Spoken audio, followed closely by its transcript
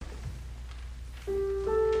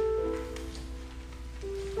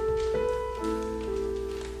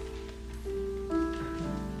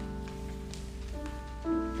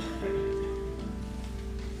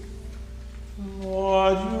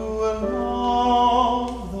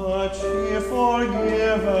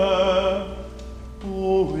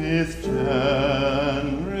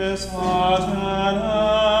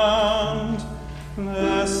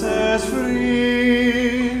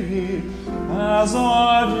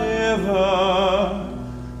river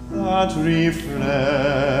that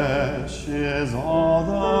refreshes all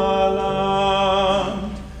the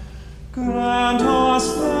land. Grant us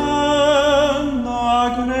then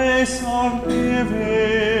the grace of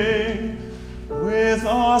giving with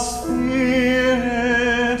a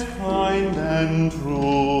spirit kind and true,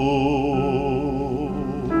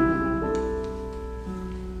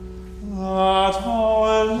 that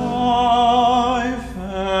our life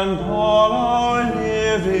and all our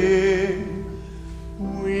living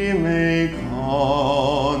we may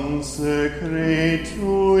consecrate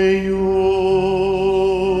to you.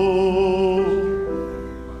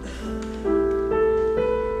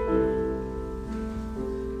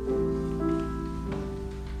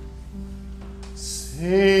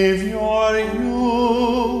 Savior,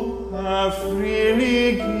 you have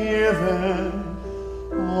freely given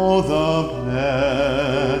all the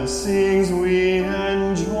blessings we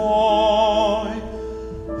enjoy,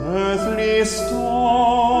 earthly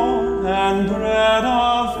store and bread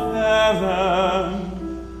of heaven,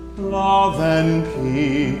 love and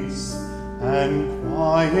peace and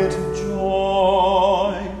quiet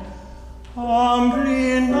joy.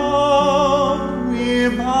 Humbly now we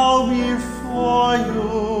bow before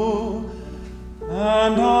you,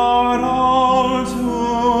 and our all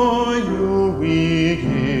to you we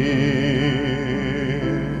give.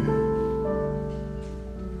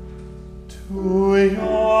 To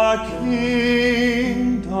your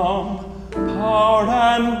kingdom, power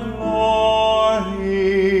and